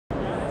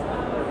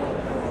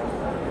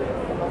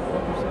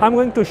I'm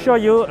going to show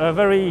you a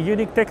very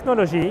unique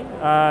technology.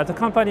 The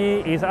company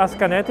is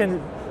ASKA-3D,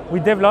 and we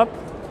developed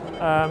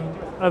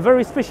a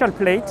very special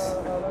plate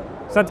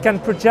that can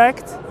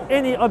project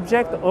any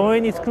object or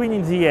any screen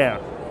in the air.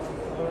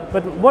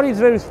 But what is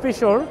very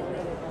special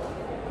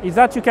is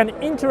that you can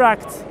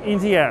interact in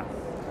the air.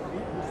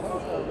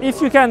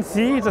 If you can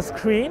see the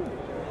screen,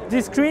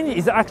 this screen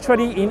is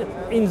actually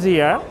in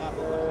the air,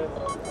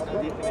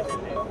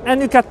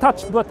 and you can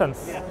touch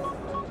buttons.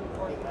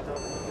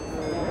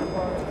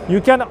 You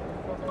can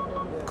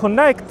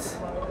connect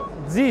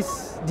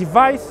this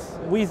device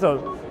with a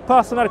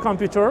personal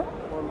computer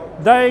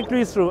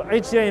directly through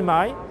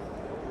HDMI,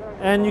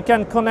 and you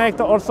can connect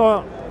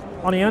also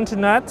on the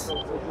internet,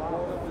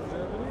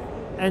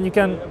 and you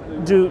can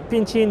do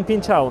pinch in,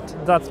 pinch out.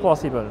 That's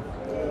possible.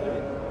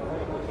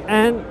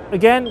 And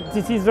again,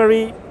 this is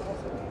very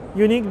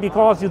unique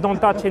because you don't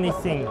touch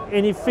anything,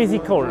 any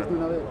physical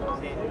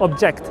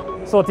object.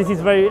 So this is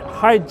very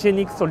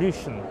hygienic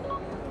solution.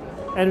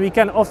 And we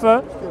can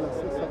offer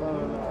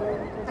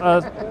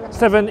a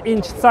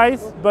 7-inch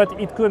size, but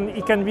it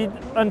can be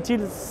until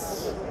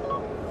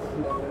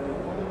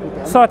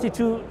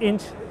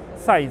 32-inch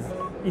size.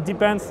 It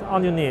depends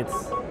on your needs.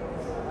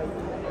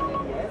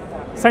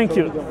 Thank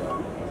you.